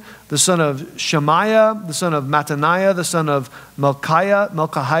Jonathan, the son of Shemaiah, the son of Mattaniah, the son of Melchiah,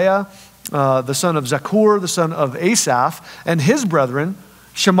 the son of Zakur, the son of Asaph, and his brethren,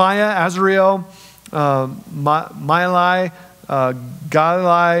 Shemaiah, Azriel, Maali,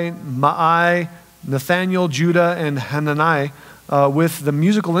 Galai, Maai, Nathaniel, Judah, and Hanani, with the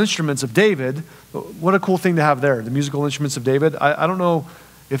musical instruments of David. What a cool thing to have there, the musical instruments of David. I don't know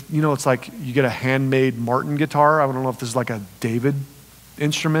if, it's like you get a handmade Martin guitar. I don't know if this is like a David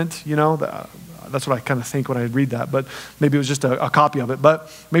instrument, That's what I kind of think when I read that, but maybe it was just a copy of it. But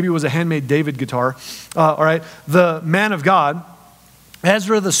maybe it was a handmade David guitar. All right, the man of God,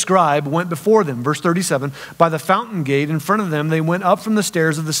 Ezra the scribe, went before them, verse 37, by the fountain gate in front of them. They went up from the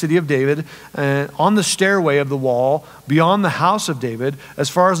stairs of the city of David, on the stairway of the wall, beyond the house of David, as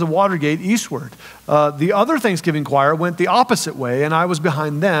far as the water gate eastward. The other thanksgiving choir went the opposite way, and I was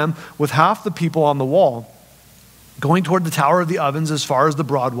behind them with half the people on the wall. going toward the Tower of the Ovens as far as the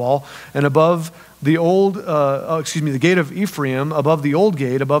broad wall, and above the the gate of Ephraim, above the old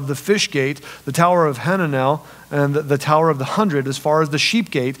gate, above the fish gate, the Tower of Hananel, and the Tower of the 100, as far as the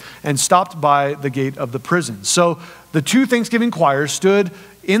sheep gate, and stopped by the gate of the prison. So the two thanksgiving choirs stood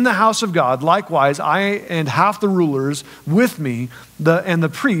in the house of God. Likewise, I and half the rulers with me, and the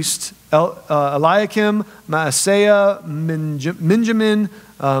priests, Eliakim, Maaseiah, Benjamin,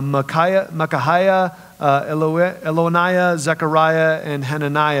 Micaiah, Eloniah, Zechariah, and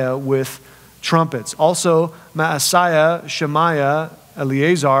Hananiah with trumpets. Also, Maaseiah, Shemaiah,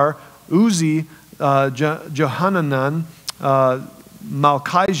 Eleazar, Uzi, Johanan,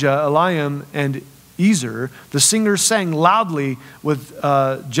 Malchijah, Eliam, and Ezer. The singers sang loudly with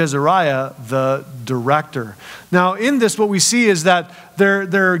Jezariah, the director. Now, in this, what we see is that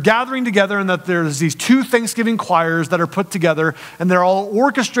they're gathering together, and that there's these two thanksgiving choirs that are put together, and they're all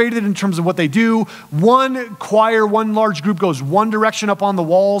orchestrated in terms of what they do. One choir, one large group goes one direction up on the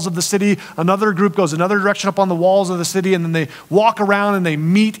walls of the city, another group goes another direction up on the walls of the city, and then they walk around and they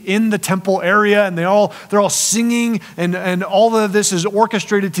meet in the temple area, and they're all singing, and all of this is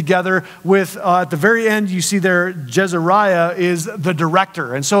orchestrated together with, at the very end, you see there, Jezariah is the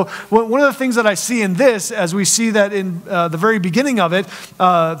director. And so one of the things that I see in this, as we see that in the very beginning of it,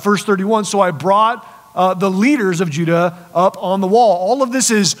 verse 31, so I brought the leaders of Judah up on the wall. All of this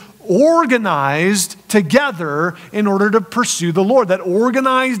is organized together in order to pursue the Lord. That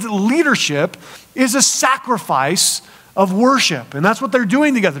organized leadership is a sacrifice of worship. And that's what they're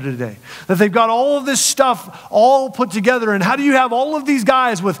doing together today. That they've got all of this stuff all put together. And how do you have all of these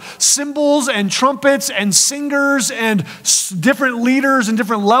guys with cymbals and trumpets and singers and different leaders and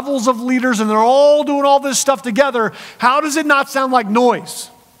different levels of leaders, and they're all doing all this stuff together? How does it not sound like noise?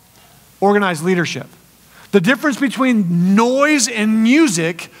 Organized leadership. The difference between noise and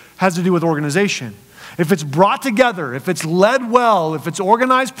music has to do with organization. If it's brought together, if it's led well, if it's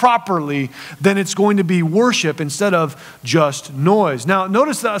organized properly, then it's going to be worship instead of just noise. Now,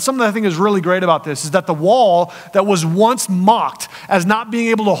 notice that something I think is really great about this is that the wall that was once mocked as not being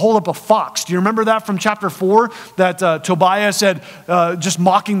able to hold up a fox. Do you remember that from chapter 4? That Tobiah said, just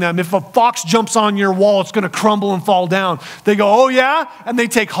mocking them, if a fox jumps on your wall, it's going to crumble and fall down. They go, oh yeah? And they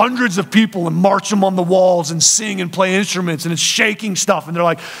take hundreds of people and march them on the walls and sing and play instruments, and it's shaking stuff. And they're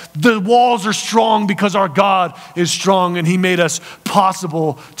like, the walls are strong because our God is strong, and he made us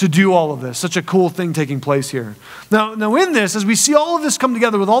possible to do all of this. Such a cool thing taking place here. Now in this, as we see all of this come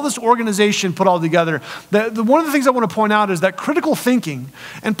together with all this organization put all together, one of the things I want to point out is that critical thinking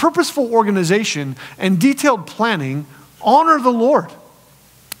and purposeful organization and detailed planning honor the Lord.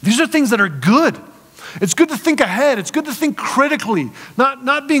 These are things that are good. It's good to think ahead. It's good to think critically,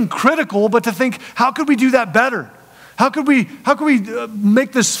 not being critical, but to think, how could we do that better? How could we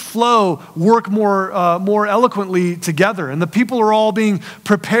make this flow work more eloquently together? And the people are all being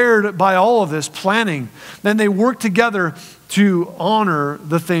prepared by all of this planning. Then they work together to honor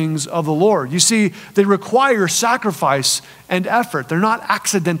the things of the Lord. You see, they require sacrifice and effort. They're not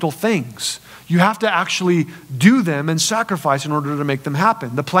accidental things. You have to actually do them and sacrifice in order to make them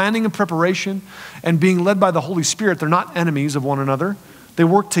happen. The planning and preparation and being led by the Holy Spirit, they're not enemies of one another. They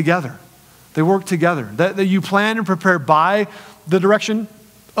work together. They work together. That you plan and prepare by the direction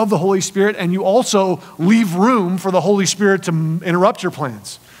of the Holy Spirit, and you also leave room for the Holy Spirit to interrupt your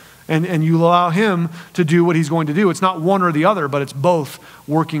plans. And you allow him to do what he's going to do. It's not one or the other, but it's both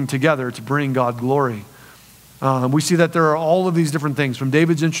working together to bring God glory. We see that there are all of these different things, from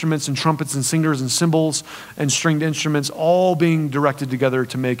David's instruments and trumpets and singers and cymbals and stringed instruments, all being directed together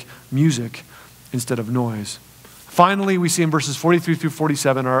to make music instead of noise. Finally, we see in verses 43 through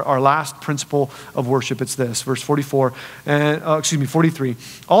 47, our last principle of worship. It's this, verse 43.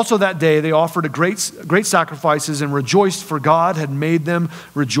 Also that day they offered great sacrifices and rejoiced, for God had made them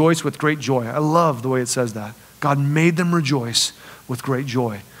rejoice with great joy. I love the way it says that. God made them rejoice with great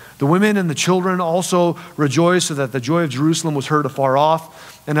joy. The women and the children also rejoiced, so that the joy of Jerusalem was heard afar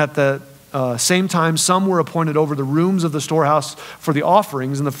off. And at the same time, some were appointed over the rooms of the storehouse for the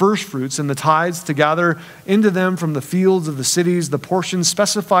offerings and the first fruits and the tithes, to gather into them from the fields of the cities the portions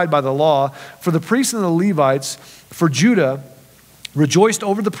specified by the law. For the priests and the Levites, for Judah rejoiced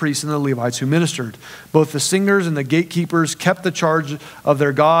over the priests and the Levites who ministered. Both the singers and the gatekeepers kept the charge of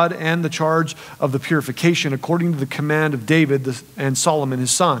their God and the charge of the purification, according to the command of David and Solomon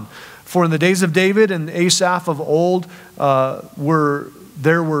his son. For in the days of David and Asaph of old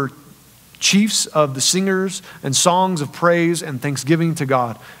there were chiefs of the singers and songs of praise and thanksgiving to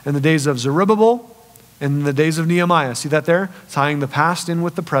God. In the days of Zerubbabel, in the days of Nehemiah. See that there? Tying the past in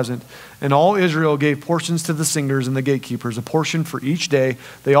with the present. And all Israel gave portions to the singers and the gatekeepers, a portion for each day.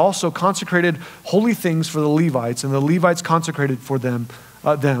 They also consecrated holy things for the Levites, and the Levites consecrated for them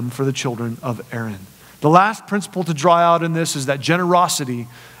for the children of Aaron. The last principle to draw out in this is that generosity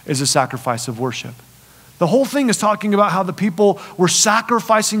is a sacrifice of worship. The whole thing is talking about how the people were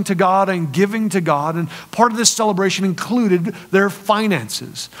sacrificing to God and giving to God. And part of this celebration included their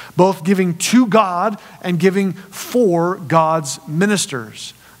finances, both giving to God and giving for God's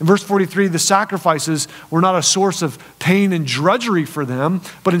ministers. In verse 43, the sacrifices were not a source of pain and drudgery for them,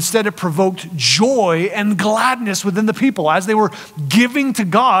 but instead it provoked joy and gladness within the people. As they were giving to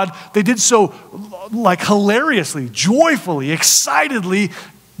God, they did so like hilariously, joyfully, excitedly,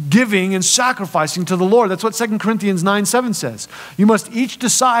 giving and sacrificing to the Lord. That's what 2 Corinthians 9:7 says. You must each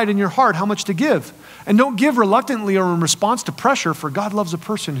decide in your heart how much to give. And don't give reluctantly or in response to pressure, for God loves a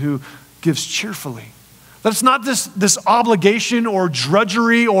person who gives cheerfully. That's not this obligation or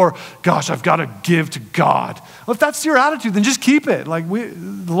drudgery or, gosh, I've got to give to God. Well, if that's your attitude, then just keep it.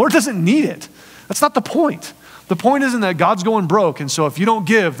 The Lord doesn't need it. That's not the point. The point isn't that God's going broke, and so if you don't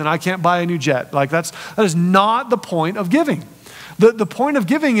give, then I can't buy a new jet. That is not the point of giving. The point of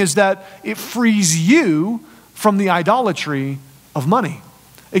giving is that it frees you from the idolatry of money.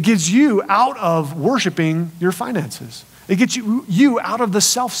 It gets you out of worshiping your finances. It gets you out of the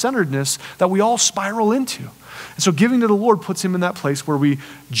self-centeredness that we all spiral into. And so giving to the Lord puts him in that place where we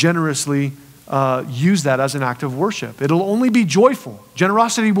generously use that as an act of worship. It'll only be joyful.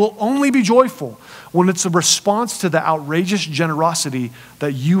 Generosity will only be joyful when it's a response to the outrageous generosity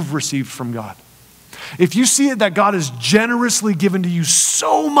that you've received from God. If you see it that God has generously given to you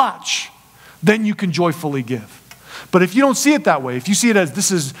so much, then you can joyfully give. But if you don't see it that way, if you see it as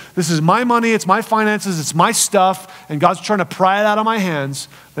this is my money, it's my finances, it's my stuff, and God's trying to pry it out of my hands,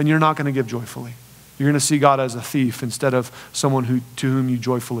 then you're not going to give joyfully. You're going to see God as a thief instead of someone to whom you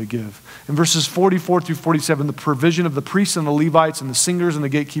joyfully give. In verses 44 through 47, the provision of the priests and the Levites and the singers and the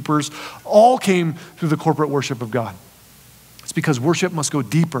gatekeepers all came through the corporate worship of God. It's because worship must go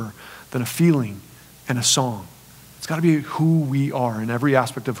deeper than a feeling and a song. It's got to be who we are in every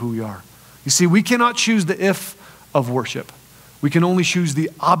aspect of who we are. You see, we cannot choose the if of worship. We can only choose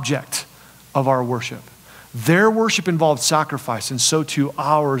the object of our worship. Their worship involved sacrifice, and so too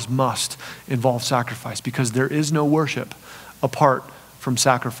ours must involve sacrifice, because there is no worship apart from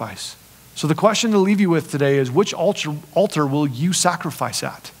sacrifice. So the question to leave you with today is, which altar will you sacrifice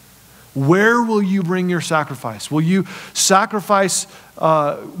at? Where will you bring your sacrifice? Will you sacrifice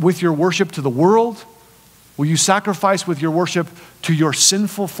with your worship to the world? Will you sacrifice with your worship to your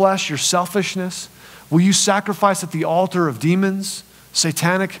sinful flesh, your selfishness? Will you sacrifice at the altar of demons,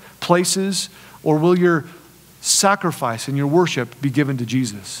 satanic places? Or will your sacrifice and your worship be given to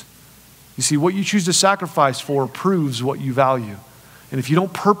Jesus? You see, what you choose to sacrifice for proves what you value. And if you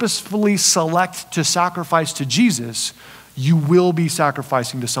don't purposefully select to sacrifice to Jesus, you will be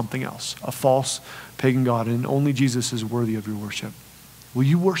sacrificing to something else, a false pagan god, and only Jesus is worthy of your worship. Will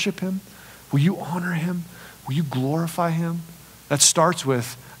you worship him? Will you honor him? Will you glorify him? That starts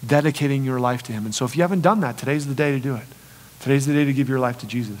with dedicating your life to him. And so if you haven't done that, today's the day to do it. Today's the day to give your life to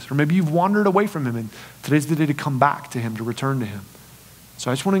Jesus. Or maybe you've wandered away from him, and today's the day to come back to him, to return to him. So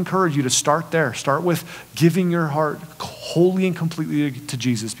I just want to encourage you to start there. Start with giving your heart wholly and completely to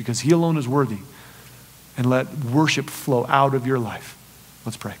Jesus, because he alone is worthy. And let worship flow out of your life.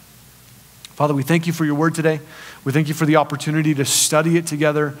 Let's pray. Father, we thank you for your word today. We thank you for the opportunity to study it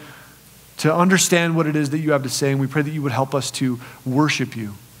together, to understand what it is that you have to say, and we pray that you would help us to worship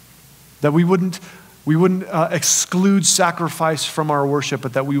you. That we wouldn't exclude sacrifice from our worship,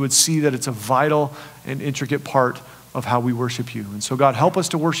 but that we would see that it's a vital and intricate part of how we worship you. And so God, help us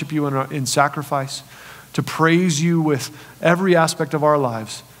to worship you in sacrifice, to praise you with every aspect of our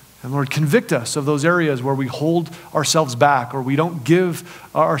lives. And Lord, convict us of those areas where we hold ourselves back or we don't give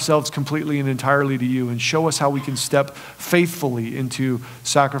ourselves completely and entirely to you, and show us how we can step faithfully into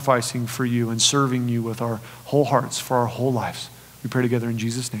sacrificing for you and serving you with our whole hearts for our whole lives. We pray together in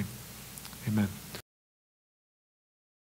Jesus' name. Amen.